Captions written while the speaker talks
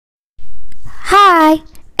Hi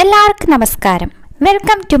എല്ലാവർക്കും നമസ്കാരം.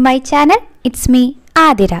 Welcome to my channel. It's me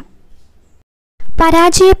Athira.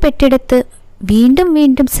 പരാജയപ്പെട്ടെടുത്ത് വീണ്ടും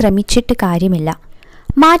വീണ്ടും ശ്രമിച്ചിട്ട് കാര്യമില്ല.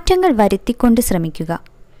 മാറ്റങ്ങൾ വരുത്തിക്കൊണ്ട് ശ്രമിക്കുക.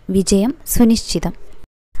 വിജയം സുനിശ്ചിതം.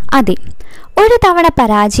 അതെ, ഒരു തവണ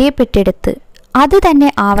പരാജയപ്പെട്ടെടുത്ത് അത്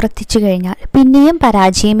തന്നെ ആവർത്തിച്ചു കഴിഞ്ഞാൽ പിന്നെയും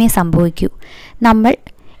പരാജയമേ സംഭവിക്കൂ. നമ്മൾ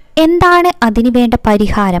എന്താണ് അതിനു വേണ്ട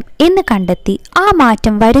പരിഹാരം എന്ന് കണ്ടെത്തി ആ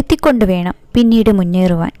മാറ്റം വരുത്തിക്കൊണ്ട് വേണം പിന്നീട്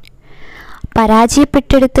മുന്നേറുവാൻ.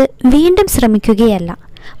 പരാജയപ്പെട്ടെടുത്ത് വീണ്ടും ശ്രമിക്കുകയല്ല,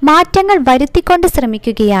 മാറ്റങ്ങൾ വരുത്തിക്കൊണ്ട്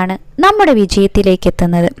ശ്രമിക്കുകയാണ് നമ്മുടെ വിജയത്തിലേക്ക്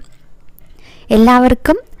എത്തുന്നത്.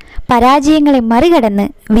 എല്ലാവർക്കും പരാജയങ്ങളെ മറികടന്ന്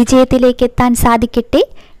വിജയത്തിലേക്ക് എത്താൻ സാധിക്കട്ടെ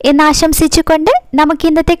എന്നാശംസിച്ചുകൊണ്ട് നമുക്ക്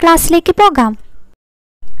ഇന്നത്തെ ക്ലാസ്സിലേക്ക് പോകാം.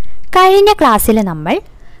 കഴിഞ്ഞ ക്ലാസ്സിൽ നമ്മൾ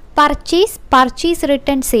purchase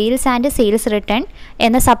return, sales and sales return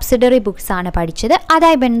എന്ന സബ്സിഡറി ബുക്സ് ആണ് പഠിച്ചത്.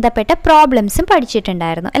 അതുമായി ബന്ധപ്പെട്ട പ്രോബ്ലംസും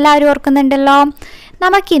പഠിച്ചിട്ടുണ്ടായിരുന്നു. എല്ലാവരും ഓർക്കുന്നുണ്ടല്ലോ.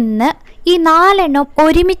 നമുക്കിന്ന് ഈ 4 എണ്ണം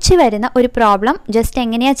ഒരുമിച്ച് വരുന്ന ഒരു പ്രോബ്ലം ജസ്റ്റ്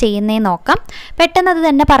എങ്ങനെയാണ് ചെയ്യുന്നതെന്ന് നോക്കാം. പെട്ടെന്ന് അത്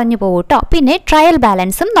തന്നെ പറഞ്ഞു പോകും കേട്ടോ. പിന്നെ ട്രയൽ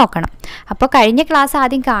ബാലൻസും നോക്കണം. അപ്പോൾ കഴിഞ്ഞ ക്ലാസ്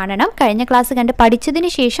ആദ്യം കാണണം. കഴിഞ്ഞ ക്ലാസ് കണ്ട്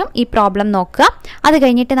പഠിച്ചതിന് ശേഷം ഈ പ്രോബ്ലം നോക്കുക. അത്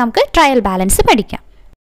കഴിഞ്ഞിട്ട് നമുക്ക് ട്രയൽ ബാലൻസ് പഠിക്കാം.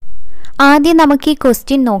 ആദ്യം നമുക്ക് ഈ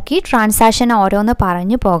ക്വസ്റ്റ്യൻ നോക്കി ട്രാൻസാക്ഷൻ ഓരോന്ന്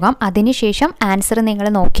പറഞ്ഞു പോകാം. അതിനുശേഷം ആൻസർ നിങ്ങൾ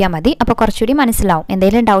നോക്കിയാൽ മതി. അപ്പോൾ കുറച്ചുകൂടി മനസ്സിലാവും.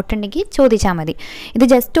 എന്തെങ്കിലും ഡൗട്ട് ഉണ്ടെങ്കിൽ ചോദിച്ചാൽ മതി. ഇത്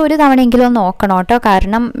ജസ്റ്റ് ഒരു തവണയെങ്കിലും ഒന്ന് നോക്കണം കേട്ടോ.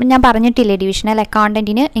 കാരണം ഞാൻ പറഞ്ഞിട്ടില്ലേ, ഡിവിഷണൽ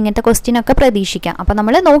അക്കൗണ്ടൻറ്റിന് ഇങ്ങനത്തെ ക്വസ്റ്റ്യനൊക്കെ പ്രതീക്ഷിക്കാം. അപ്പോൾ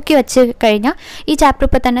നമ്മൾ നോക്കി വെച്ച് കഴിഞ്ഞാൽ ഈ ചാപ്റ്റർ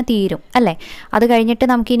ഇപ്പോൾ തന്നെ തീരും അല്ലേ. അത് കഴിഞ്ഞിട്ട്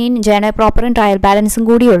നമുക്കിനി ജനറൽ പ്രോപ്പറും ട്രയൽ ബാലൻസും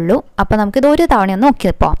കൂടിയുള്ളൂ. അപ്പോൾ നമുക്കിത് ഒരു തവണയൊന്ന് നോക്കി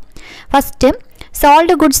പോകാം. First,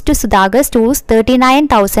 sold goods to Sudhakar stores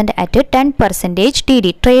 39,000 at 10% TD.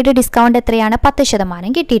 Trade discount എത്രയാണ്?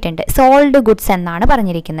 10% കിട്ടിയിട്ടുണ്ട്. സോൾഡ് ഗുഡ്സ് എന്നാണ്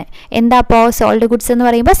പറഞ്ഞിരിക്കുന്നത്. എന്താ അപ്പോൾ സോൾഡ് ഗുഡ്സ് എന്ന്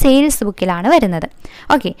പറയുമ്പോൾ സെയിൽസ് ബുക്കിലാണ് വരുന്നത്.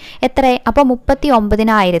 ഓക്കെ, എത്ര? അപ്പോൾ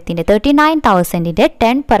 39,000 39,000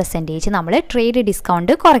 10% നമ്മൾ ട്രേഡ്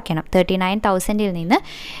ഡിസ്കൗണ്ട് കുറയ്ക്കണം. 39,000 നിന്ന്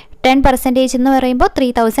 10% എന്ന് പറയുമ്പോൾ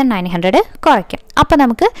 3,900 കുറയ്ക്കും. അപ്പോൾ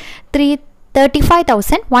നമുക്ക്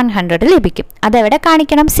 35,100 ലഭിക്കും. അതെവിടെ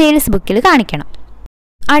കാണിക്കണം? സെയിൽസ് ബുക്കിൽ കാണിക്കണം.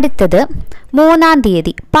 അടുത്തത് 3-ാം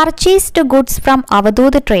തീയതി purchased goods from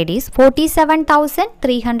അവധൂത് traders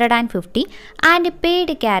 47,350 and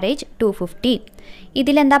paid carriage 250.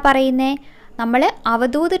 ഇതിലെന്താ പറയുന്നത്? നമ്മൾ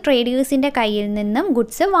അവധൂത് ട്രേഡേഴ്സിൻ്റെ കയ്യിൽ നിന്നും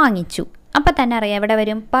ഗുഡ്സ് വാങ്ങിച്ചു. അപ്പം തന്നെ അറിയാം എവിടെ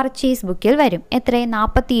വരും? പർച്ചേസ് ബുക്കിൽ വരും. എത്ര?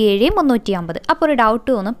 47,350. അപ്പോൾ ഒരു ഡൗട്ട്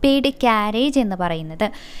തോന്നും, പെയ്ഡ് ക്യാരേജ് എന്ന് പറയുന്നത്.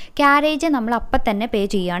 ക്യാരേജ് നമ്മൾ അപ്പം തന്നെ പേ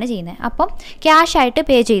ചെയ്യുകയാണ് ചെയ്യുന്നത്. അപ്പം ക്യാഷ് ആയിട്ട്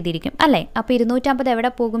പേ ചെയ്തിരിക്കും അല്ലേ. അപ്പോൾ 250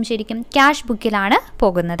 എവിടെ പോകും? ശരിക്കും ക്യാഷ് ബുക്കിലാണ്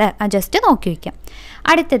പോകുന്നത്. ജസ്റ്റ് നോക്കി വയ്ക്കാം.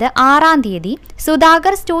 അടുത്തത് 6-ാം തീയതി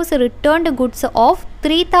Sudhakar stores returned goods of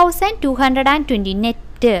 3,220. Net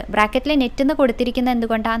ബ്രാക്കറ്റിൽ നെറ്റ് എന്ന് കൊടുത്തിരിക്കുന്നത്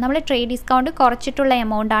എന്തുകൊണ്ടാണ്? നമ്മൾ ട്രേഡ് ഡിസ്കൗണ്ട് കുറച്ചിട്ടുള്ള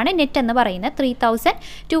എമൗണ്ട് ആണ് നെറ്റ് എന്ന് പറയുന്നത്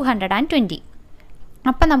 3,220.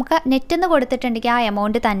 അപ്പം നമുക്ക് നെറ്റ് എന്ന് കൊടുത്തിട്ടുണ്ടെങ്കിൽ ആ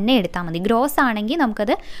എമൗണ്ട് തന്നെ എടുത്താൽ മതി. ഗ്രോസ് ആണെങ്കിൽ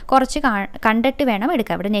നമുക്കത് കുറച്ച് കണ്ടിട്ട് വേണം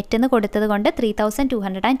എടുക്കാം. ഇവിടെ നെറ്റ് എന്ന് കൊടുത്തത് കൊണ്ട്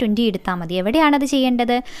 3,220 എടുത്താൽ മതി. എവിടെയാണത്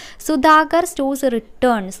ചെയ്യേണ്ടത്? Sudhakar stores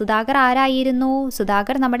return. സുധാകർ ആരായിരുന്നു?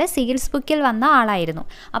 സുധാകർ നമ്മുടെ സെയിൽസ് ബുക്കിൽ വന്ന ആളായിരുന്നു.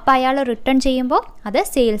 അപ്പോൾ അയാൾ റിട്ടേൺ ചെയ്യുമ്പോൾ അത്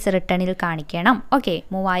സെയിൽസ് റിട്ടേണിൽ കാണിക്കണം. ഓക്കെ,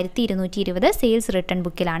 3,220 സെയിൽസ് റിട്ടേൺ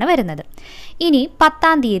ബുക്കിലാണ് വരുന്നത്. ഇനി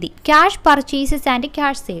 10-ാം തീയതി cash purchases and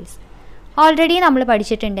cash sales. Already നമ്മൾ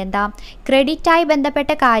പഠിച്ചിട്ടുണ്ട്. എന്താ? ക്രെഡിറ്റായി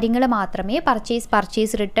ബന്ധപ്പെട്ട കാര്യങ്ങൾ മാത്രമേ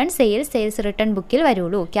പർച്ചേസ് റിട്ടേൺ, സെയിൽസ് റിട്ടേൺ ബുക്കിൽ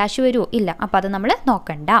വരുള്ളൂ. ക്യാഷ് വരുമോ? ഇല്ല. അപ്പോൾ അത് നമ്മൾ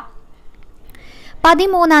നോക്കണ്ട.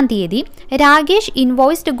 13-ാം തീയതി രാകേഷ്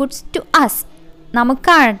ഇൻവോയ്സ്ഡ് ഗുഡ്സ് ടു അസ്.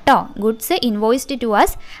 നമുക്കാണ് കേട്ടോ goods ഇൻവോയ്സ്ഡ് to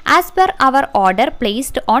us as per hour order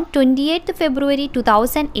placed on 28 February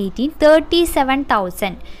 2018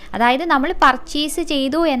 37,000. അതായത് നമ്മൾ പർച്ചേസ്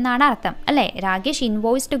ചെയ്തു എന്നാണ് അർത്ഥം അല്ലേ. രാകേഷ്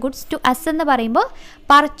ഇൻവോയ്സ്ഡ് ഗുഡ്സ് ടു അസ് എന്ന് പറയുമ്പോൾ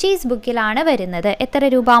പർച്ചേസ് ബുക്കിലാണ് വരുന്നത്. എത്ര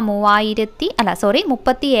രൂപ?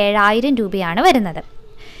 37,000 രൂപയാണ് വരുന്നത്.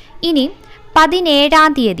 ഇനി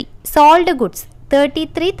 17-ാം തീയതി sold goods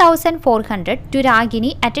 33,400 to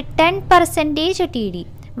Ragini at 10% TD.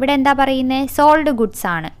 ഇവിടെ എന്താ പറയുന്നത്? സോൾഡ് ഗുഡ്സ്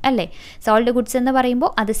ആണ് അല്ലേ. സോൾഡ് ഗുഡ്സ് എന്ന് പറയുമ്പോൾ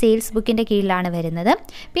അത് സെയിൽസ് ബുക്കിൻ്റെ കീഴിലാണ് വരുന്നത്.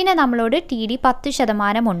 പിന്നെ നമ്മളോട് TD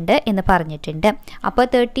 10% ഉണ്ട് എന്ന് പറഞ്ഞിട്ടുണ്ട്. അപ്പോൾ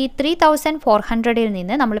 33,400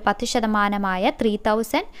 നിന്ന് നമ്മൾ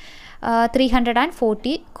 10%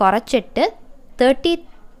 3,340 കുറച്ചിട്ട്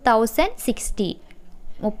 30,060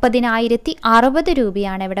 30,060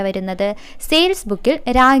 രൂപയാണ് ഇവിടെ വരുന്നത്. സെയിൽസ് ബുക്കിൽ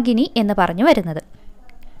രാഗിനി എന്ന് പറഞ്ഞു വരുന്നത്.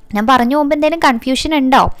 ഞാൻ പറഞ്ഞു പോകുമ്പോൾ എന്തെങ്കിലും കൺഫ്യൂഷൻ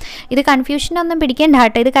ഉണ്ടോ? ഇത് കൺഫ്യൂഷനൊന്നും പിടിക്കേണ്ട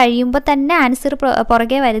കേട്ടോ. ഇത് കഴിയുമ്പോൾ തന്നെ ആൻസർ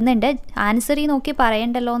പുറകെ വരുന്നുണ്ട്. ആൻസർ ഈ നോക്കി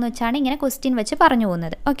പറയണ്ടല്ലോ എന്ന് വെച്ചാണ് ഇങ്ങനെ ക്വസ്റ്റ്യൻ വെച്ച് പറഞ്ഞു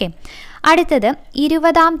പോകുന്നത്. ഓക്കെ, അടുത്തത്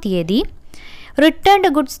 20-ാം തീയതി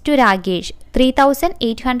returned goods to Rakesh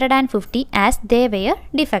 3,850 as they were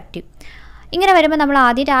defective. ഇങ്ങനെ വരുമ്പോൾ നമ്മൾ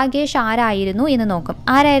ആദ്യം രാകേഷ് ആരായിരുന്നു എന്ന് നോക്കും.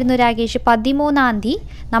 ആരായിരുന്നു രാകേഷ്? 13-ാം തീയതി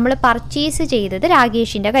നമ്മൾ പർച്ചേസ് ചെയ്തത്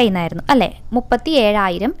രാകേഷിൻ്റെ കയ്യിൽ നിന്നായിരുന്നു അല്ലേ,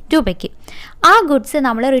 37,000 രൂപയ്ക്ക്. ആ ഗുഡ്സ്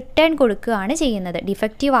നമ്മൾ റിട്ടേൺ കൊടുക്കുകയാണ് ചെയ്യുന്നത്.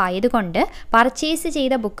 ഡിഫക്റ്റീവ് ആയതുകൊണ്ട് പർച്ചേസ്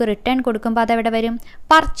ചെയ്ത ബുക്ക് റിട്ടേൺ കൊടുക്കുമ്പോൾ അതെവിടെ വരും?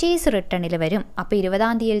 പർച്ചേസ് റിട്ടേണിൽ വരും. അപ്പോൾ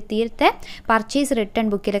 20-ാം തീയതിയിലത്തെ പർച്ചേസ് റിട്ടേൺ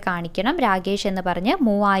ബുക്കിൽ കാണിക്കണം രാകേഷ് എന്ന് പറഞ്ഞ്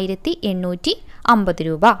 3,850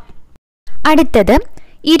 രൂപ. അടുത്തത്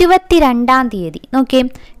 22-ാം തീയതി നോക്കിയേ,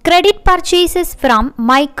 credit purchases from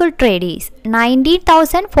Michael traders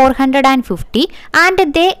 19,450 and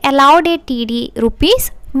they allowed A TD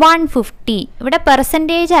 ₹150. ഇവിടെ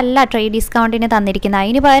പെർസെൻറ്റേജ് അല്ല ട്രേഡ് ഡിസ്കൗണ്ടിന് തന്നിരിക്കുന്നത്,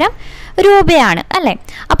 അതിന് പകരം രൂപയാണ് അല്ലേ.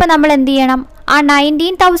 അപ്പോൾ നമ്മൾ എന്ത് ചെയ്യണം? ആ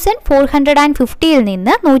 19,450ൽ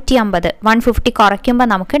നിന്ന് 150 കുറയ്ക്കുമ്പോൾ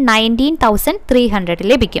നമുക്ക് 19,300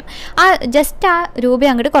 ലഭിക്കും. ജസ്റ്റ് ആ രൂപ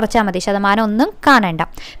അങ്ങോട്ട് കുറച്ചാൽ മതി, ശതമാനം ഒന്നും കാണണ്ട.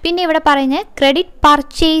 പിന്നെ ഇവിടെ പറഞ്ഞ് credit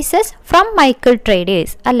purchases from Michael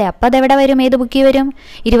traders അല്ലേ. അപ്പോൾ അതെവിടെ വരും? ഏത് ബുക്കിൽ വരും?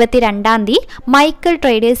 22-ാം തീയതി മൈക്കിൾ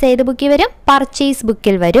ട്രേഡേഴ്സ് ഏത് ബുക്കിൽ വരും? പർച്ചേസ്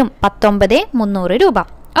ബുക്കിൽ വരും, 19,300 രൂപ.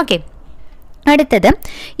 ഓക്കെ. അടുത്തത്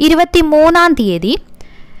 23-ാം തീയതി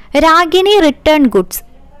രാഗിണി റിട്ടേൺ ഗുഡ്സ്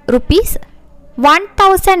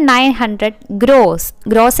 ₹1,900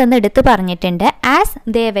 ഗ്രോസ് എന്ന് എടുത്ത് പറഞ്ഞിട്ടുണ്ട്. As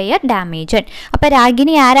they were ഡാമേജഡ്. അപ്പോൾ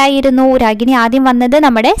രാഗിണി ആരായിരുന്നു? രാഗിണി ആദ്യം വന്നത്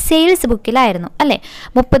നമ്മുടെ സെയിൽസ് ബുക്കിലായിരുന്നു അല്ലേ.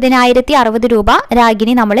 30,060 രൂപ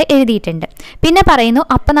രാഗിണി നമ്മൾ എഴുതിയിട്ടുണ്ട്. പിന്നെ പറയുന്നു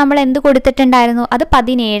അപ്പോൾ നമ്മൾ എന്ത് കൊടുത്തിട്ടുണ്ടായിരുന്നു? അത്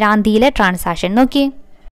 17-ാം തീയതിയിലെ ട്രാൻസാക്ഷൻ നോക്കി.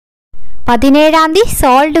 17-ാം തീയതി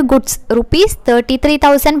sold goods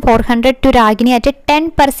 ₹33,400 to Ragini at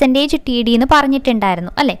 10% TD എന്ന്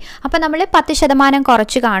പറഞ്ഞിട്ടുണ്ടായിരുന്നു അല്ലേ. അപ്പോൾ നമ്മൾ 10%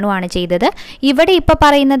 കുറച്ച് കാണുകയാണ് ചെയ്തത്. ഇവിടെ ഇപ്പോൾ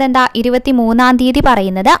പറയുന്നത് എന്താ? 23-ാം തീയതി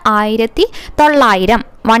പറയുന്നത്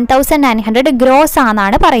 1,900 ഗ്രോസ്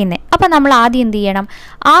ആണെന്നാണ് പറയുന്നത്. അപ്പോൾ നമ്മൾ ആദ്യം എന്ത് ചെയ്യണം?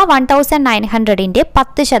 ആ 1,900ൻ്റെ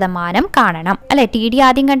 10% കാണണം അല്ലേ. TD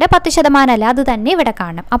ആദ്യം കണ്ട് 10% അല്ല, അത് തന്നെ ഇവിടെ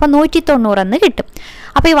കാണണം. അപ്പോൾ 190 എന്ന് കിട്ടും.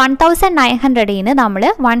 അപ്പോൾ ഈ 1,900ൽ നിന്ന് നമ്മൾ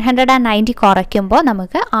 190 കുറയ്ക്കുമ്പോൾ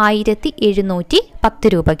നമുക്ക്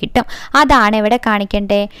 1,710 രൂപ കിട്ടും. അതാണ് ഇവിടെ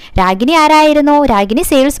കാണിക്കേണ്ടത്. രാഗിണി ആരായിരുന്നു? രാഗിണി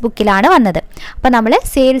സെയിൽസ് ബുക്കിലാണ് വന്നത്. അപ്പോൾ നമ്മൾ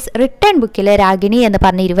സെയിൽസ് റിട്ടേൺ ബുക്കിൽ രാഗിണി എന്ന്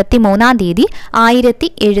പറഞ്ഞ് 23-ാം തീയതി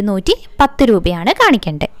 1,710 രൂപയാണ് കാണിക്കേണ്ടത്.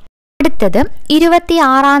 അടുത്തത്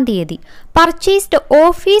 26-ാം തീയതി purchased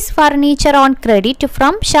office furniture on credit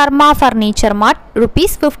from Sharma furniture mart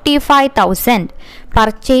 ₹55,000.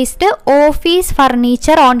 Purchased office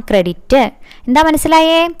furniture on credit. എന്താ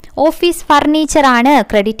മനസ്സിലായേ? ഓഫീസ് ഫർണിച്ചർ ആണ്.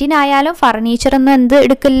 ക്രെഡിറ്റിനായാലും ഫർണിച്ചറൊന്നും എന്ത്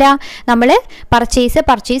എടുക്കില്ല നമ്മൾ?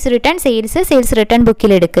 പർച്ചേസ് റിട്ടേൺ സെയിൽസ് റിട്ടേൺ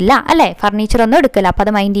ബുക്കിൽ എടുക്കില്ല അല്ലേ. ഫർണിച്ചറൊന്നും എടുക്കില്ല. അപ്പോൾ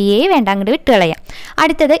അത് മൈൻഡ് ചെയ്യേ വേണ്ട, അങ്ങോട്ട് വിട്ട് കളയാം.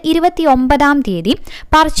 അടുത്തത് 29-ാം തീയതി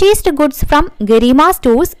purchased goods from Garima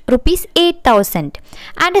stores ₹8,000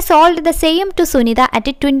 and sold the same to Sunitha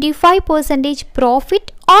at 25%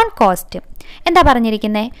 profit on cost. എന്താ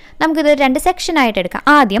പറഞ്ഞിരിക്കുന്നത്? നമുക്കിത് 2 സെക്ഷനായിട്ട് എടുക്കാം.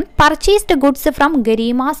 ആദ്യം purchased goods from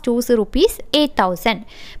Garima stores ₹8,000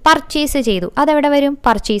 purchase ചെയ്തു. അതെവിടെ വരും?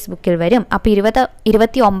 പർച്ചേസ് ബുക്കിൽ വരും. അപ്പോൾ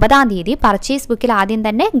 29-ാം തീയതി പർച്ചേസ് ബുക്കിൽ ആദ്യം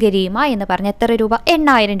തന്നെ ഗരിമ എന്ന് പറഞ്ഞ എത്ര രൂപ?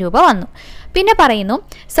 8,000 രൂപ വന്നു. പിന്നെ പറയുന്നു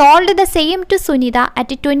sold the same to Sunitha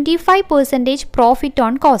at 25% profit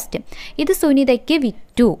on cost. ഇത് സുനിതയ്ക്ക്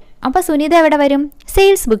വിറ്റു. അപ്പോൾ സുനിത എവിടെ വരും?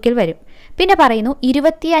 സെയിൽസ് ബുക്കിൽ വരും. പിന്നെ പറയുന്നു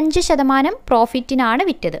 25% പ്രോഫിറ്റിനാണ്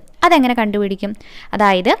വിറ്റത്. അതെങ്ങനെ കണ്ടുപിടിക്കും?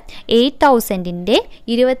 അതായത് 8,000ൻ്റെ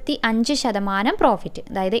 25% പ്രോഫിറ്റ്,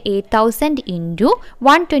 അതായത് 8,000 ×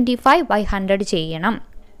 125/100 ചെയ്യണം.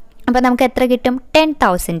 അപ്പോൾ നമുക്ക് എത്ര കിട്ടും?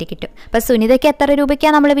 10,000 കിട്ടും. അപ്പോൾ സുനിതയ്ക്ക് എത്ര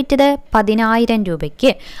രൂപയ്ക്കാണ് നമ്മൾ വിറ്റത്? 10,000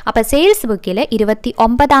 രൂപയ്ക്ക്. അപ്പോൾ സെയിൽസ് ബുക്കിൽ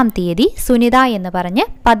 29-ാം തീയതി സുനിത എന്ന് പറഞ്ഞ്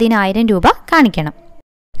 10,000 രൂപ കാണിക്കണം.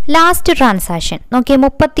 ലാസ്റ്റ് ട്രാൻസാക്ഷൻ നോക്കിയേ,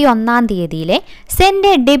 31-ാം തീയതിയിലെ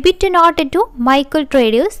send A debit not to Michael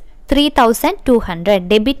traders 3,200.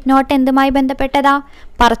 Debit not എന്തുമായി ബന്ധപ്പെട്ടതാ?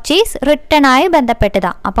 Purchase റിട്ടേണായി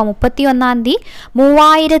ബന്ധപ്പെട്ടതാ. അപ്പോൾ 31-ാം തീയതി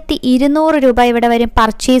 3,200 രൂപ ഇവിടെ വരും.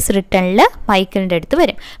 പർച്ചേസ് റിട്ടേണിൽ മൈക്കിളിൻ്റെ അടുത്ത്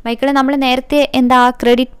വരും. മൈക്കിൾ നമ്മൾ നേരത്തെ എന്താ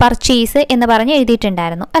ക്രെഡിറ്റ് പർച്ചേസ് എന്ന് പറഞ്ഞ്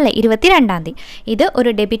എഴുതിയിട്ടുണ്ടായിരുന്നു അല്ലേ, 22-ാം തീയതി. ഇത്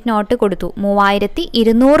ഒരു ഡെബിറ്റ് നോട്ട് കൊടുത്തു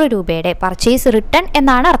 3,200 രൂപയുടെ. പർച്ചേസ് റിട്ടേൺ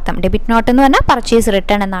എന്നാണ് അർത്ഥം. ഡെബിറ്റ് നോട്ട് എന്ന് പറഞ്ഞാൽ പർച്ചേസ്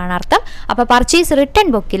റിട്ടേൺ എന്നാണ് അർത്ഥം. അപ്പോൾ പർച്ചേസ് റിട്ടേൺ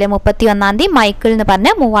ബുക്കിൽ 31-ാം തീയതി മൈക്കിൾ എന്ന്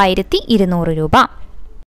പറഞ്ഞ് 3,200 രൂപ.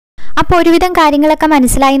 അപ്പോൾ ഒരുവിധം കാര്യങ്ങളൊക്കെ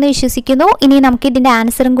മനസ്സിലായി എന്ന് വിശ്വസിക്കുന്നു. ഇനി നമുക്ക് ഇതിൻ്റെ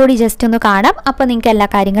ആൻസറും കൂടി ജസ്റ്റ് ഒന്ന് കാണാം. അപ്പോൾ നിങ്ങൾക്ക് എല്ലാ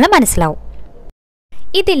കാര്യങ്ങളും മനസ്സിലാവും.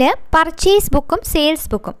 ഇതിൽ പർച്ചേസ് ബുക്കും സെയിൽസ്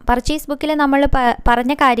ബുക്കും, പർച്ചേസ് ബുക്കിൽ നമ്മൾ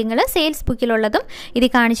പറഞ്ഞ കാര്യങ്ങൾ സെയിൽസ് ബുക്കിലുള്ളതും ഇത്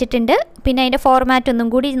കാണിച്ചിട്ടുണ്ട്. പിന്നെ അതിൻ്റെ ഫോർമാറ്റ് ഒന്നും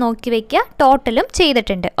കൂടി നോക്കി വയ്ക്കുക. ടോട്ടലും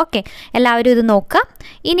ചെയ്തിട്ടുണ്ട്. ഓക്കെ, എല്ലാവരും ഇത് നോക്കാം.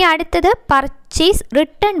 ഇനി അടുത്തത് പർച്ചേസ്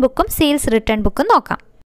റിട്ടേൺ ബുക്കും സെയിൽസ് റിട്ടേൺ ബുക്കും നോക്കാം.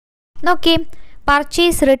 നോക്കിയേ,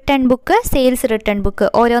 purchase return book, sales return book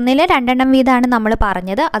ഓരോന്നിൽ 2 വീതമാണ് നമ്മൾ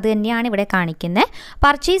പറഞ്ഞത്. അത് തന്നെയാണ് ഇവിടെ കാണിക്കുന്നത്.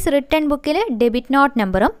 പർച്ചേസ് റിട്ടേൺ ബുക്കിൽ ഡെബിറ്റ് നോട്ട്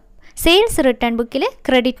നമ്പറും സെയിൽസ് റിട്ടേൺ ബുക്കിൽ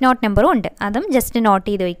ക്രെഡിറ്റ് നോട്ട് നമ്പറും ഉണ്ട്. അതും ജസ്റ്റ് നോട്ട്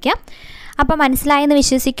ചെയ്ത് വയ്ക്കുക. അപ്പോൾ മനസ്സിലായെന്ന്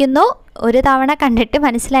വിശ്വസിക്കുന്നു. ഒരു തവണ കണ്ടിട്ട്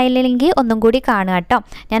മനസ്സിലായില്ലെങ്കിൽ ഒന്നും കൂടി കാണുക കേട്ടോ.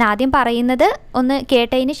 ഞാൻ ആദ്യം പറയുന്നത് ഒന്ന്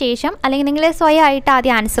കേട്ടതിന് ശേഷം, അല്ലെങ്കിൽ നിങ്ങൾ സ്വയമായിട്ട്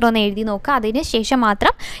ആദ്യം ആൻസർ ഒന്ന് എഴുതി നോക്കുക. അതിന് ശേഷം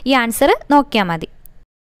മാത്രം ഈ ആൻസർ നോക്കിയാൽ മതി.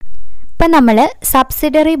 ഇപ്പം നമ്മൾ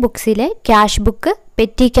subsidiary ബുക്സിൽ cash book,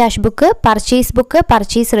 petty cash book, purchase book,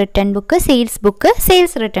 purchase return book, sales book,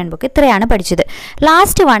 sales return book, ഇത്രയാണ് പഠിച്ചത്.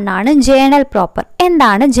 ലാസ്റ്റ് വൺ ആണ് ജേണൽ പ്രോപ്പർ.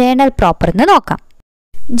 എന്താണ് ജേണൽ പ്രോപ്പർ എന്ന് നോക്കാം.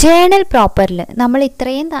 ജേണൽ പ്രോപ്പറിൽ നമ്മൾ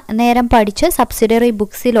ഇത്രയും നേരം പഠിച്ച സബ്സിഡറി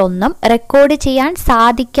ബുക്സിലൊന്നും റെക്കോർഡ് ചെയ്യാൻ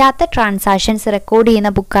സാധിക്കാത്ത ട്രാൻസാക്ഷൻസ് റെക്കോർഡ്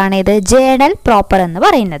ചെയ്യുന്ന ബുക്കാണ് ഇത് ജേണൽ പ്രോപ്പർ എന്ന്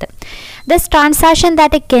പറയുന്നത്. This transaction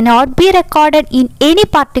that cannot be recorded in any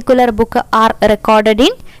particular book are recorded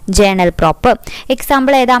in journal proper.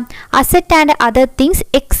 Example ഏതാ? Asset and other things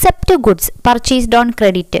except goods purchased on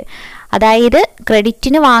credit. അതായത്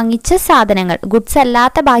ക്രെഡിറ്റിന് വാങ്ങിച്ച സാധനങ്ങൾ, ഗുഡ്സ്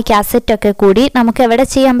അല്ലാത്ത ബാക്കി അസറ്റ് ഒക്കെ കൂടി നമുക്ക് എവിടെ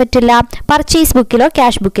ചെയ്യാൻ പറ്റില്ല? പർച്ചേസ് ബുക്കിലോ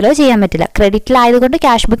ക്യാഷ് ബുക്കിലോ ചെയ്യാൻ പറ്റില്ല. ക്രെഡിറ്റിലായതുകൊണ്ട്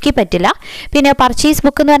ക്യാഷ് ബുക്കിൽ പറ്റില്ല. പിന്നെ പർച്ചേസ്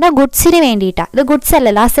ബുക്ക് എന്ന് പറഞ്ഞാൽ ഗുഡ്സിന് വേണ്ടിയിട്ടാണ്. ഇത് ഗുഡ്സ്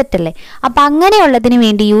അല്ലല്ലോ, അസറ്റ് അല്ലേ. അപ്പം അങ്ങനെയുള്ളതിന്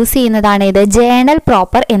വേണ്ടി യൂസ് ചെയ്യുന്നതാണ് ഇത് ജേണൽ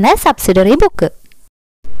പ്രോപ്പർ എന്ന സബ്സിഡറി ബുക്ക്.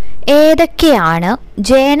 ഏതൊക്കെയാണ്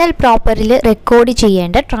ജേണൽ പ്രോപ്പറിൽ റെക്കോർഡ്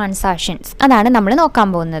ചെയ്യേണ്ട ട്രാൻസാക്ഷൻസ്? അതാണ് നമ്മൾ നോക്കാൻ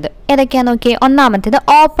പോകുന്നത്. ഏതൊക്കെയാണെന്ന് നോക്കിയേ. ഒന്നാമത്തേത്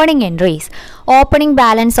opening entries. Opening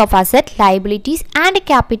balance of asset, liabilities and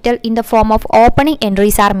capital in the form of opening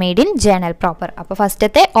entries are made in journal proper. അപ്പോൾ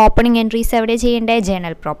ഫസ്റ്റത്തെ ഓപ്പണിംഗ് എൻട്രീസ് എവിടെ ചെയ്യേണ്ടത്?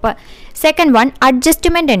 Journal proper. Second one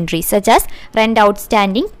adjustment entries such as rent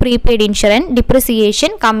outstanding, prepaid insurance,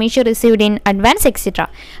 depreciation, commission received in advance etcetera.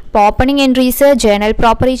 അപ്പോൾ opening entries journal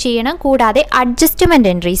പ്രോപ്പറിൽ ചെയ്യണം. കൂടാതെ adjustment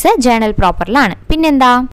entries journal പ്രോപ്പറിലാണ്. പിന്നെന്താ?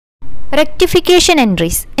 Rectification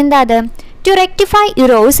entries. എന്താ അത്? To rectify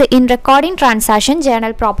errors in recording transaction,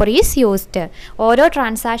 journal proper is used. ഓരോ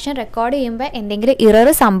transaction record ചെയ്യുമ്പോൾ എന്തെങ്കിലും error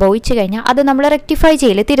സംഭവിച്ചു കഴിഞ്ഞാൽ അത് നമ്മൾ റെക്ടിഫൈ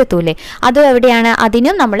ചെയ്യല്, തിരുത്തൂലേ? അതും എവിടെയാണ്?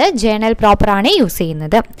 അതിനും നമ്മൾ ജേണൽ പ്രോപ്പറാണ് യൂസ്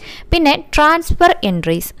ചെയ്യുന്നത്. പിന്നെ transfer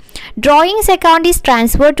entries. Drawings account is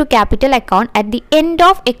transfer to capital account at the end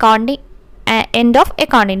of accounting.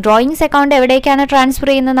 Drawings account എവിടേക്കാണ് ട്രാൻസ്ഫർ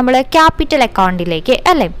ചെയ്യുന്നത്? നമ്മൾ ക്യാപിറ്റൽ അക്കൗണ്ടിലേക്ക്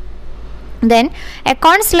അല്ലേ? Then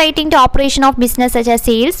accounts relating to operation of business such as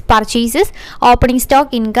sales, purchases, opening stock,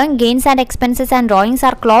 income, gains and expenses and drawings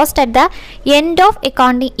are closed at the end of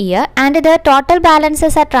accounting year and the total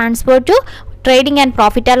balances are transferred to trading and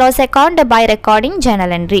profit and loss account by recording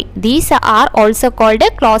journal entry. These are also called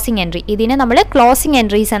closing entry. ഇതിനെ നമ്മൾ closing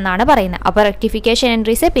entries എന്നാണ് പറയുന്നത്. അപ്പോൾ rectification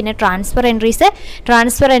entries, പിന്നെ transfer entries.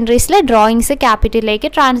 Transfer എൻട്രീസിൽ drawings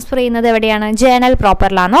ക്യാപിറ്റലിലേക്ക് transfer ചെയ്യുന്നത് എവിടെയാണ്? Journal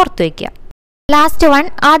പ്രോപ്പറിലാണെന്ന് ഓർത്ത് വയ്ക്കുക. Last one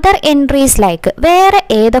other entries like. വേറെ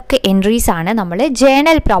ഏതൊക്കെ എൻട്രീസ് ആണ് നമ്മൾ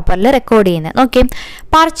ജേണൽ പ്രോപ്പറിൽ റെക്കോർഡ് ചെയ്യുന്നത്? നോക്കി.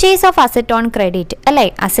 Purchase of asset on credit അല്ലേ?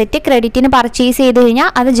 അസറ്റ് ക്രെഡിറ്റിന് പർച്ചേസ് ചെയ്ത് കഴിഞ്ഞാൽ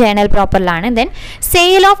അത് journal പ്രോപ്പറിലാണ്. Then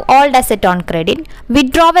sale of old asset on credit,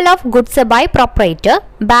 withdrawal of goods by proprietor,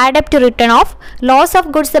 bad ഡെപ്റ്റ് return of, loss of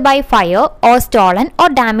goods by fire or stolen or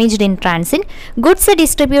damaged in transit, goods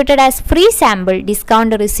distributed as free sample,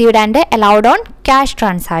 discount received and allowed on cash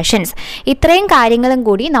transactions. ഇത്രയും കാര്യങ്ങളും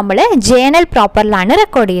കൂടി നമ്മൾ journal പ്രോപ്പറിലാണ്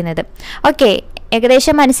record ചെയ്യുന്നത്. Okay,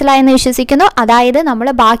 ഏകദേശം മനസ്സിലായെന്ന് വിശ്വസിക്കുന്നു. അതായത് നമ്മൾ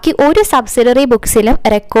ബാക്കി ഒരു സബ്സിഡറി ബുക്സിലും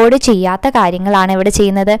റെക്കോർഡ് ചെയ്യാത്ത കാര്യങ്ങളാണ് ഇവിടെ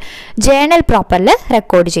ചെയ്യുന്നത്, ജേണൽ പ്രോപ്പറിൽ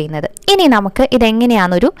റെക്കോർഡ് ചെയ്യുന്നത്. ഇനി നമുക്ക്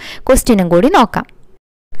ഇതെങ്ങനെയാണെന്നൊരു ക്വസ്റ്റ്യനും കൂടി നോക്കാം.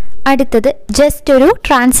 അടുത്തത് ജസ്റ്റ് ഒരു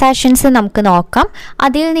ട്രാൻസാക്ഷൻസ് നമുക്ക് നോക്കാം.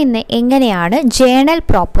 അതിൽ നിന്ന് എങ്ങനെയാണ് ജേണൽ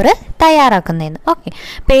പ്രോപ്പർ തയ്യാറാക്കുന്നതെന്ന്. ഓക്കെ,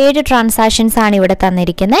 അപ്പോൾ 7 ട്രാൻസാക്ഷൻസ് ആണ് ഇവിടെ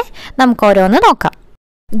തന്നിരിക്കുന്നത്. നമുക്ക് ഓരോന്ന് നോക്കാം.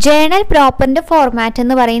 ജേണൽ പ്രോപ്പറിൻ്റെ ഫോർമാറ്റ്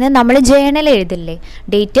എന്ന് പറയുന്നത് നമ്മൾ journal എഴുതില്ലേ,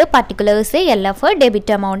 date, particulars, LF,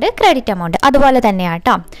 debit amount, credit amount, അതുപോലെ തന്നെയാണ്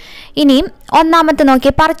കേട്ടോ. ഇനിയും ഒന്നാമത്തെ നോക്കി.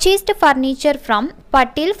 Purchased furniture from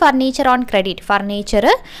Patel furniture on credit. Furniture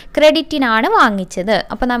ക്രെഡിറ്റിനാണ് വാങ്ങിച്ചത്.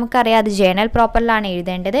 അപ്പോൾ നമുക്കറിയാം അത് ജേണൽ പ്രോപ്പറിലാണ്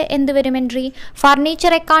എഴുതേണ്ടത്. എന്ത് വരും entry?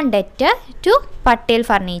 Furniture account debt to Patel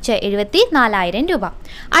furniture 74,000 രൂപ.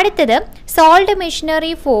 അടുത്തത് sold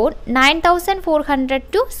machinery four 9,400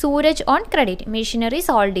 to Sooraj on credit. Machinery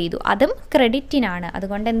sold ചെയ്തു, അതും ക്രെഡിറ്റിനാണ്.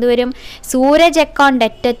 അതുകൊണ്ട് എന്ത് വരും? Sooraj account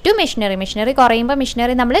debt to machinery. Machinery കുറയുമ്പോൾ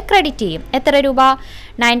മെഷീനറി നമ്മൾ ക്രെഡിറ്റ് ചെയ്യും. എത്ര രൂപ?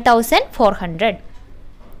 9,400.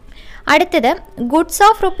 അടുത്തത് goods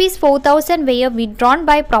of ₹4,000 wear withdrawn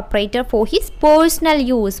by proprietor for his personal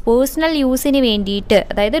use. Personal യൂസിന് വേണ്ടിയിട്ട്,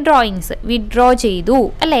 അതായത് ഡ്രോയിങ്സ് വിഡ്രോ ചെയ്തു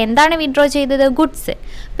അല്ലേ? എന്താണ് വിഡ്രോ ചെയ്തത്? ഗുഡ്സ്.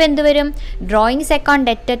 അപ്പോൾ എന്ത് വരും? Drawings account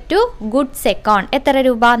debt two goods account. എത്ര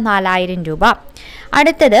രൂപ? 4,000 രൂപ.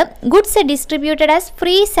 അടുത്തത് goods distributed as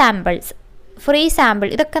free samples. Free sample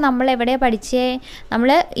ഇതൊക്കെ നമ്മൾ എവിടെ പഠിച്ചേ? നമ്മൾ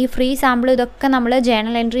ഈ ഫ്രീ സാമ്പിൾ ഇതൊക്കെ നമ്മൾ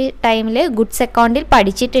ജേണൽ എൻട്രി ടൈമിൽ ഗുഡ്സ് അക്കൗണ്ടിൽ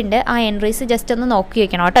പഠിച്ചിട്ടുണ്ട്. ആ എൻട്രീസ് ജസ്റ്റ് ഒന്ന് നോക്കി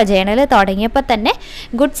വയ്ക്കണം കേട്ടോ. ജേണൽ തുടങ്ങിയപ്പോൾ തന്നെ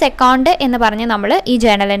ഗുഡ്സ് അക്കൗണ്ട് എന്ന് പറഞ്ഞ് നമ്മൾ ഈ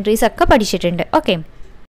ജേണൽ എൻട്രീസ് ഒക്കെ പഠിച്ചിട്ടുണ്ട്. ഓക്കെ,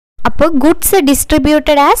 അപ്പോൾ goods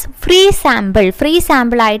distributed as free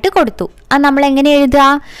sample ആയിട്ട് കൊടുത്തു. അത് നമ്മൾ എങ്ങനെ എഴുതുക?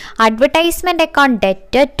 Advertisement account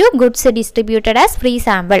debtor two goods distributed as free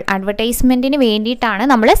sample. അഡ്വർടൈസ്മെന്റിന് വേണ്ടിയിട്ടാണ്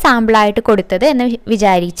നമ്മൾ സാമ്പിൾ ആയിട്ട് കൊടുത്തത് എന്ന്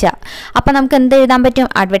വിചാരിച്ച. അപ്പോൾ നമുക്ക് എന്ത് എഴുതാൻ പറ്റും?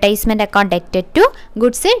 Advertisement account debtor two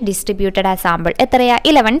goods distributed as sample. എത്രയാ?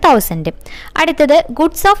 11,000. അടുത്തത്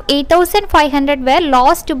goods of 8,500 were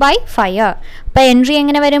lost by fire. അപ്പോൾ എൻട്രി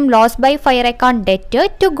എങ്ങനെ വരും? Loss by fire account debtor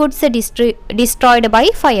two goods destroyed by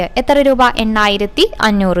fire. എത്ര രൂപ?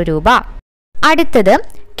 8,500 രൂപ. അടുത്തത്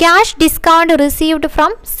ക്യാഷ് ഡിസ്കൗണ്ട് റിസീവ്ഡ്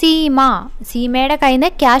ഫ്രം സീമയുടെ കയ്യിൽ നിന്ന്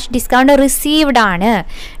ക്യാഷ് ഡിസ്കൗണ്ട് റിസീവ്ഡ് ആണ്.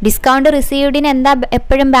 ഡിസ്കൗണ്ട് റിസീവ്ഡിന് എന്താ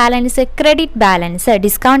എപ്പോഴും balance? Credit balance.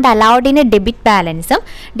 Discount അലൗഡിന് debit ബാലൻസും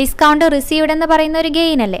ഡിസ്കൗണ്ട് റിസീവ്ഡ് എന്ന് പറയുന്ന ഒരു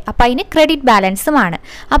ഗെയിൻ അല്ലേ, അപ്പോൾ അതിന് ക്രെഡിറ്റ് ബാലൻസുമാണ്.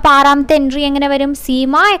 അപ്പോൾ 6ാമത്തെ എൻട്രി എങ്ങനെ വരും?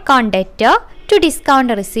 Seema account debtor to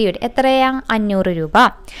discount received. എത്രയാ? 500 രൂപ.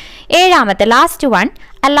 7ാമത്തെ last one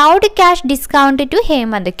allowed cash discount to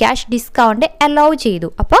Hemant. Cash discount allow ചെയ്തു.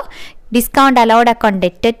 അപ്പോൾ discount allowed account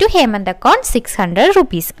debtor to Hemant account 600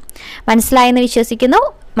 rupees. മനസ്സിലായെന്ന് വിശ്വസിക്കുന്നു.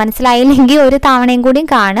 മനസ്സിലായില്ലെങ്കിൽ ഒരു തവണയും കൂടി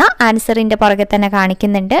കാണുക. ആൻസറിൻ്റെ പുറകെ തന്നെ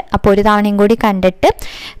കാണിക്കുന്നുണ്ട്. അപ്പോൾ ഒരു തവണയും കൂടി കണ്ടിട്ട്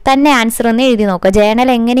തന്നെ ആൻസർ ഒന്ന് എഴുതി നോക്കുക.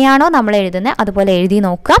 ജേണൽ എങ്ങനെയാണോ നമ്മൾ എഴുതുന്നത് അതുപോലെ എഴുതി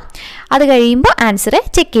നോക്കുക. അത് കഴിയുമ്പോൾ ആൻസർ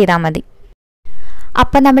ചെക്ക് ചെയ്താൽ മതി.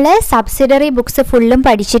 അപ്പം നമ്മൾ സബ്സിഡറി ബുക്സ് ഫുള്ളും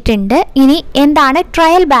പഠിച്ചിട്ടുണ്ട്. ഇനി എന്താണ്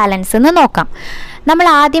ട്രയൽ ബാലൻസ് എന്ന് നോക്കാം. നമ്മൾ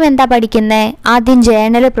ആദ്യം എന്താ പഠിക്കുന്നത്? ആദ്യം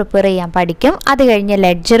ജേണൽ പ്രിപ്പയർ ചെയ്യാൻ പഠിക്കും. അത് കഴിഞ്ഞ്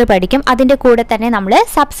ലെഡ്ജർ പഠിക്കും. അതിൻ്റെ കൂടെ തന്നെ നമ്മൾ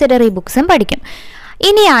സബ്സിഡറി ബുക്സും പഠിക്കും.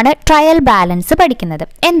 ഇനിയാണ് ട്രയൽ ബാലൻസ് പഠിക്കുന്നത്.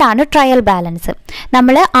 എന്താണ് ട്രയൽ ബാലൻസ്?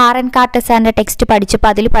 നമ്മൾ RN കാർട്ടസാറിൻ്റെ ടെക്സ്റ്റ് പഠിച്ചപ്പോൾ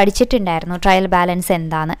അതിൽ പഠിച്ചിട്ടുണ്ടായിരുന്നു ട്രയൽ ബാലൻസ്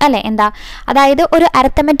എന്താന്ന് അല്ലേ? എന്താ? അതായത് ഒരു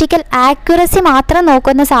അരിത്തമെറ്റിക്കൽ ആക്യുറസി മാത്രം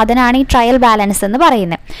നോക്കുന്ന സാധനമാണ് ഈ ട്രയൽ ബാലൻസ് എന്ന്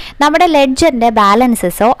പറയുന്നത്. നമ്മുടെ ലെഡ്ജറിൻ്റെ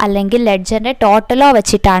ബാലൻസസോ അല്ലെങ്കിൽ ലെഡ്ജറിൻ്റെ ടോട്ടലോ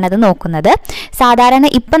വെച്ചിട്ടാണ് അത് നോക്കുന്നത്.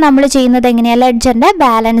 സാധാരണ ഇപ്പം നമ്മൾ ചെയ്യുന്നത് എങ്ങനെയാണ്? ലെഡ്ജറിൻ്റെ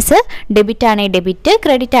ബാലൻസ് ഡെബിറ്റ് ആണെങ്കിൽ ഡെബിറ്റ്,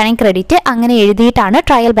 ക്രെഡിറ്റ് ആണെങ്കിൽ ക്രെഡിറ്റ്, അങ്ങനെ എഴുതിയിട്ടാണ്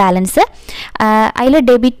ട്രയൽ ബാലൻസ്. അതിൽ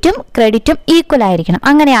ഡെബിറ്റും ക്രെഡിറ്റും ഈക്വൽ ആയിരിക്കും.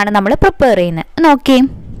 അങ്ങനെയാണ് നമ്മൾ പ്രിപ്പയർ ചെയ്യുന്നത്. നോക്കി,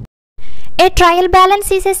 A trial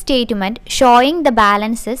balance is A statement showing the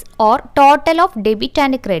balances or total of debit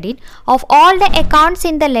and credit of all the accounts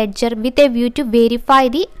in the ledger with a view to verify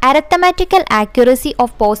the arithmetical accuracy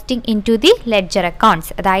of posting in to the ledger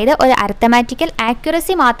accounts. അതായത് ഒരു arithmetical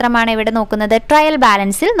accuracy മാത്രമാണ് ഇവിടെ നോക്കുന്നത്, trial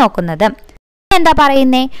ബാലൻസിൽ നോക്കുന്നത്. എന്താ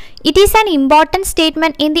പറയുന്നേ? It is an important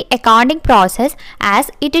statement in the accounting process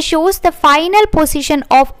as it shows the final position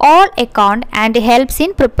of all account and helps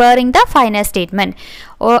in preparing the final statement.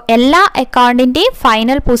 എല്ലാ അക്കൗണ്ടിൻ്റെയും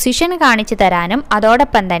final position കാണിച്ചു തരാനും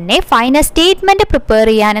അതോടൊപ്പം തന്നെ ഫൈനൽ സ്റ്റേറ്റ്മെന്റ്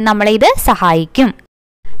പ്രിപ്പയർ ചെയ്യാനും നമ്മളെ ഇത് സഹായിക്കും.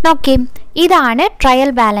 നോക്കി, ഇതാണ്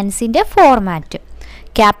ട്രയൽ ബാലൻസിൻ്റെ ഫോർമാറ്റ്.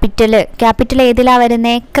 ക്യാപിറ്റൽ ഏതിലാണ്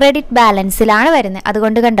വരുന്നത്? ക്രെഡിറ്റ് ബാലൻസിലാണ് വരുന്നത്.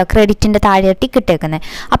 അതുകൊണ്ട് കണ്ടോ ക്രെഡിറ്റിൻ്റെ താഴെ കിട്ടേക്കുന്നത്.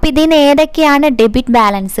 അപ്പോൾ ഇതിന് ഏതൊക്കെയാണ് ഡെബിറ്റ്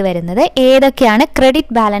ബാലൻസ് വരുന്നത്, ഏതൊക്കെയാണ്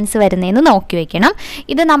ക്രെഡിറ്റ് ബാലൻസ് വരുന്നതെന്ന് നോക്കി വെക്കണം.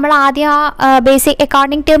 ഇത് നമ്മൾ ആദ്യം ബേസിക്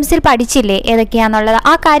അക്കൗണ്ടിങ് ടേംസിൽ പഠിച്ചില്ലേ ഏതൊക്കെയാണെന്നുള്ളത്?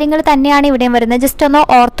 ആ കാര്യങ്ങൾ തന്നെയാണ് ഇവിടെയും വരുന്നത്. ജസ്റ്റ് ഒന്ന്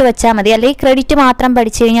ഓർത്ത് വെച്ചാൽ മതി. അല്ലെങ്കിൽ ക്രെഡിറ്റ് മാത്രം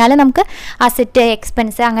പഠിച്ചു കഴിഞ്ഞാൽ നമുക്ക് അസറ്റ്,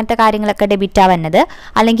 എക്സ്പെൻസ് അങ്ങനത്തെ കാര്യങ്ങളൊക്കെ ഡെബിറ്റാണ് വരുന്നത്.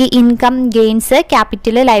 അല്ലെങ്കിൽ ഇൻകം, ഗെയിൻസ്,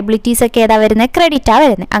 ക്യാപിറ്റൽ, ലൈബിലിറ്റീസ് ഒക്കെ ഏതാ വരുന്നത്? ക്രെഡിറ്റാണ്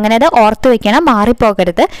വരുന്നത്. അങ്ങനെ അത് ഓർത്ത് വെക്കണം, മാറിപ്പോകരുത്.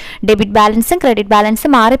 ഡെബിറ്റ് ബാലൻസും ക്രെഡിറ്റ്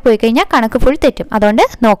ബാലൻസും മാറിപ്പോയി കഴിഞ്ഞാൽ കണക്ക് ഫുൾ തെറ്റും. അതുകൊണ്ട്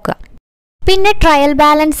നോക്കുക. പിന്നെ ട്രയൽ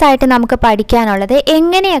ബാലൻസ് ആയിട്ട് നമുക്ക് പഠിക്കാനുള്ളത്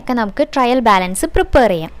എങ്ങനെയൊക്കെ നമുക്ക് ട്രയൽ ബാലൻസ് പ്രിപ്പയർ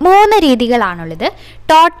ചെയ്യാം. 3 രീതികളാണുള്ളത്.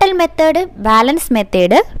 ടോട്ടൽ മെത്തേഡ്, ബാലൻസ്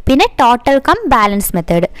മെത്തേഡ്, പിന്നെ total come balance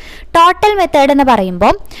method. Total method എന്ന്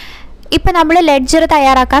പറയുമ്പോൾ ഇപ്പം നമ്മൾ ലെഡ്ജർ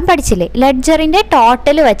തയ്യാറാക്കാൻ പഠിച്ചില്ലേ? ലെഡ്ജറിൻ്റെ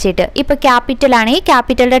ടോട്ടൽ വെച്ചിട്ട് ഇപ്പോൾ ക്യാപിറ്റൽ ആണെങ്കിൽ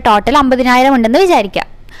ക്യാപിറ്റലിൻ്റെ ടോട്ടൽ 50,000 ഉണ്ടെന്ന് വിചാരിക്കുക.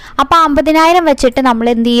 അപ്പോൾ 50,000 വെച്ചിട്ട് നമ്മൾ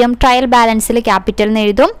എന്ത് ചെയ്യും? ട്രയൽ ബാലൻസിൽ ക്യാപിറ്റലിന്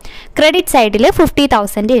എഴുതും, ക്രെഡിറ്റ് സൈഡിൽ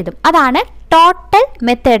 50,000 എഴുതും. അതാണ് ടോട്ടൽ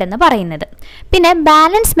മെത്തേഡ് എന്ന് പറയുന്നത്. പിന്നെ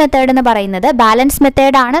ബാലൻസ് മെത്തേഡ് എന്ന് പറയുന്നത്, ബാലൻസ്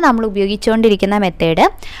മെത്തേഡാണ് നമ്മൾ ഉപയോഗിച്ചുകൊണ്ടിരിക്കുന്ന മെത്തേഡ്.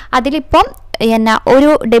 അതിലിപ്പം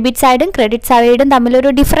ഒരു ഡെബിറ്റ് സൈഡും ക്രെഡിറ്റ് സൈഡും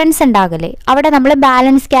തമ്മിലൊരു ഡിഫറൻസ് ഉണ്ടാകില്ലേ? അവിടെ നമ്മൾ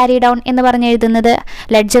ബാലൻസ് ക്യാരി ഡൗൺ എന്ന് പറഞ്ഞ് എഴുതുന്നത്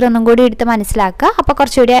ലെഡ്ജർ ഒന്നും കൂടി എടുത്ത് മനസ്സിലാക്കുക. അപ്പോൾ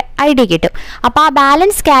കുറച്ചുകൂടി ഐഡിയ കിട്ടും. അപ്പോൾ ആ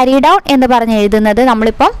ബാലൻസ് ക്യാരി ഡൗൺ എന്ന് പറഞ്ഞ് എഴുതുന്നത്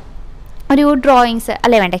നമ്മളിപ്പം ഒരു ഡ്രോയിങ്സ്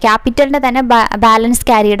അല്ലേ വേണ്ട, ക്യാപിറ്റലിൻ്റെ തന്നെ ബാലൻസ്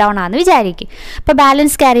ക്യാരി ഡൗൺ ആണെന്ന് വിചാരിക്കും. അപ്പോൾ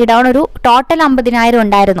ബാലൻസ് ക്യാരി ഡൗൺ ഒരു ടോട്ടൽ 50,000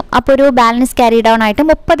 ഉണ്ടായിരുന്നു. അപ്പോൾ ഒരു ബാലൻസ് ക്യാരി ഡൗൺ ആയിട്ട്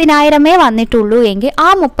 30,000 വന്നിട്ടുള്ളൂ എങ്കിൽ ആ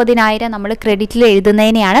 30,000 നമ്മൾ ക്രെഡിറ്റിൽ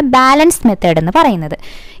എഴുതുന്നതിനെയാണ് ബാലൻസ് മെത്തേഡ് എന്ന് പറയുന്നത്.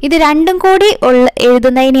 ഇത് രണ്ടും കൂടി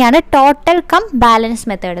എഴുതുന്നതിനെയാണ് ടോട്ടൽ കം ബാലൻസ്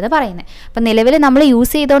മെത്തേഡ് എന്ന് പറയുന്നത്. അപ്പോൾ നിലവിൽ നമ്മൾ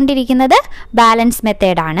യൂസ് ചെയ്തുകൊണ്ടിരിക്കുന്നത് ബാലൻസ്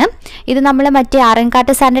മെത്തേഡാണ്. ഇത് നമ്മൾ മറ്റേ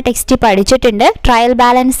ആറൻകാട്ട് സാറിൻ്റെ ടെക്സ്റ്റ് പഠിച്ചിട്ടുണ്ട്. ട്രയൽ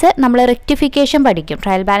ബാലൻസ് നമ്മൾ റെക്ടിഫിക്കേഷൻ പഠിക്കും.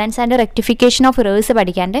 Trial balance and rectification of errors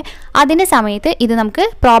പഠിക്കാണ്ട് അതിൻ്റെ സമയത്ത് ഇത് നമുക്ക്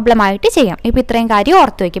പ്രോബ്ലം ആയിട്ട് ചെയ്യാം. ഇപ്പോൾ ഇത്രയും കാര്യം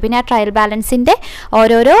ഓർത്ത് വയ്ക്കും. പിന്നെ ആ ട്രയൽ ബാലൻസിൻ്റെ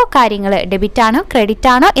ഓരോരോ കാര്യങ്ങൾ ഡെബിറ്റ് ആണോ ക്രെഡിറ്റ്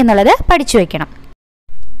ആണോ എന്നുള്ളത് പഠിച്ചു വയ്ക്കണം.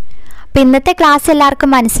 അപ്പോൾ ഇന്നത്തെ ക്ലാസ് എല്ലാവർക്കും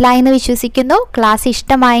മനസ്സിലായെന്ന് വിശ്വസിക്കുന്നു. ക്ലാസ്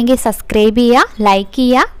ഇഷ്ടമായെങ്കിൽ സബ്സ്ക്രൈബ് ചെയ്യുക, ലൈക്ക്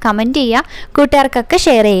ചെയ്യുക, കമൻറ്റ് ചെയ്യുക, കൂട്ടുകാർക്കൊക്കെ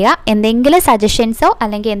ഷെയർ ചെയ്യുക. എന്തെങ്കിലും സജഷൻസോ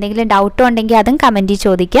അല്ലെങ്കിൽ എന്തെങ്കിലും ഡൗട്ടോ ഉണ്ടെങ്കിൽ അതും കമൻറ്റിൽ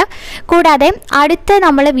ചോദിക്കുക. കൂടാതെ അടുത്ത്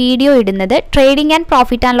നമ്മൾ വീഡിയോ ഇടുന്നത് trading and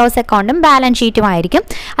profit and loss അക്കൗണ്ടും ബാലൻസ് ഷീറ്റും ആയിരിക്കും.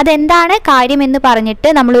 അതെന്താണ് കാര്യമെന്ന്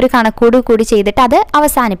പറഞ്ഞിട്ട് നമ്മളൊരു കണക്കോട് കൂടി ചെയ്തിട്ട് അത്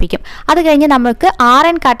അവസാനിപ്പിക്കും. അത് കഴിഞ്ഞ് നമുക്ക്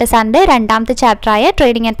RN കാട്ടസാറിൻ്റെ രണ്ടാമത്തെ ചാപ്റ്ററായ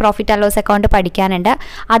trading and profit and loss account പഠിക്കാനുണ്ട്.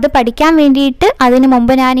 അത് പഠിക്കാൻ വേണ്ടിയിട്ട് അതിന്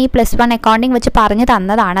മുമ്പ് ഞാൻ ഈ +1 അക്കൗണ്ടിങ് വെച്ച് പറഞ്ഞു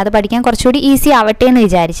തന്നതാണ്. അത് പഠിക്കാൻ കുറച്ചുകൂടി ഈസി ആവട്ടെ എന്ന്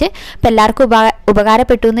വിചാരിച്ച്. അപ്പോൾ എല്ലാവർക്കും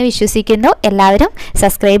ഉപകാരപ്പെട്ടു എന്ന് വിശ്വസിക്കുന്നു. എല്ലാവരും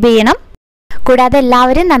സബ്സ്ക്രൈബ് ചെയ്യണം. കൂടാതെ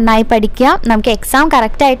എല്ലാവരും നന്നായി പഠിക്കുക. നമുക്ക് എക്സാം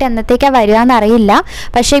കറക്റ്റായിട്ട് എന്നത്തേക്കാണ് വരിക എന്നറിയില്ല.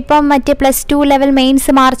 പക്ഷേ ഇപ്പം മറ്റേ +2 ലെവൽ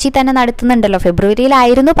മെയിൻസ് മാർച്ചിൽ തന്നെ നടത്തുന്നുണ്ടല്ലോ.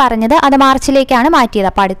 ഫെബ്രുവരിയിലായിരുന്നു പറഞ്ഞത്, അത് മാർച്ചിലേക്കാണ് മാറ്റിയത്.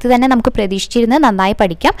 അപ്പോൾ അടുത്ത് തന്നെ നമുക്ക് പ്രതീക്ഷിച്ചിരുന്ന് നന്നായി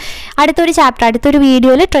പഠിക്കാം. അടുത്തൊരു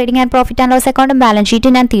വീഡിയോയിൽ trading and profit and loss അക്കൗണ്ടും ബാലൻസ്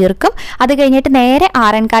ഷീറ്റും ഞാൻ തീർക്കും. അത് കഴിഞ്ഞിട്ട് നേരെ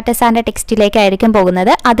RN കാട്ടസാറിൻ്റെ ടെക്സ്റ്റിലേക്കായിരിക്കും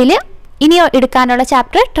പോകുന്നത്. അതിൽ ഇനി എടുക്കാനുള്ള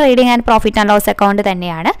chapter trading and profit and loss account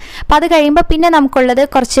തന്നെയാണ്. അപ്പോൾ അത് കഴിയുമ്പോൾ പിന്നെ നമുക്കുള്ളത്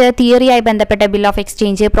കുറച്ച് തിയറിയായി ബന്ധപ്പെട്ട bill of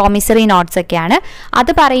exchange, promissory notes ഒക്കെയാണ്.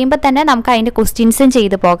 അത് പറയുമ്പോൾ തന്നെ നമുക്ക് അതിൻ്റെ ക്വസ്റ്റ്യൻസും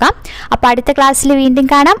ചെയ്തു പോകാം. അപ്പോൾ അടുത്ത ക്ലാസ്സിൽ വീണ്ടും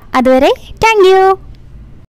കാണാം. അതുവരെ താങ്ക് യു.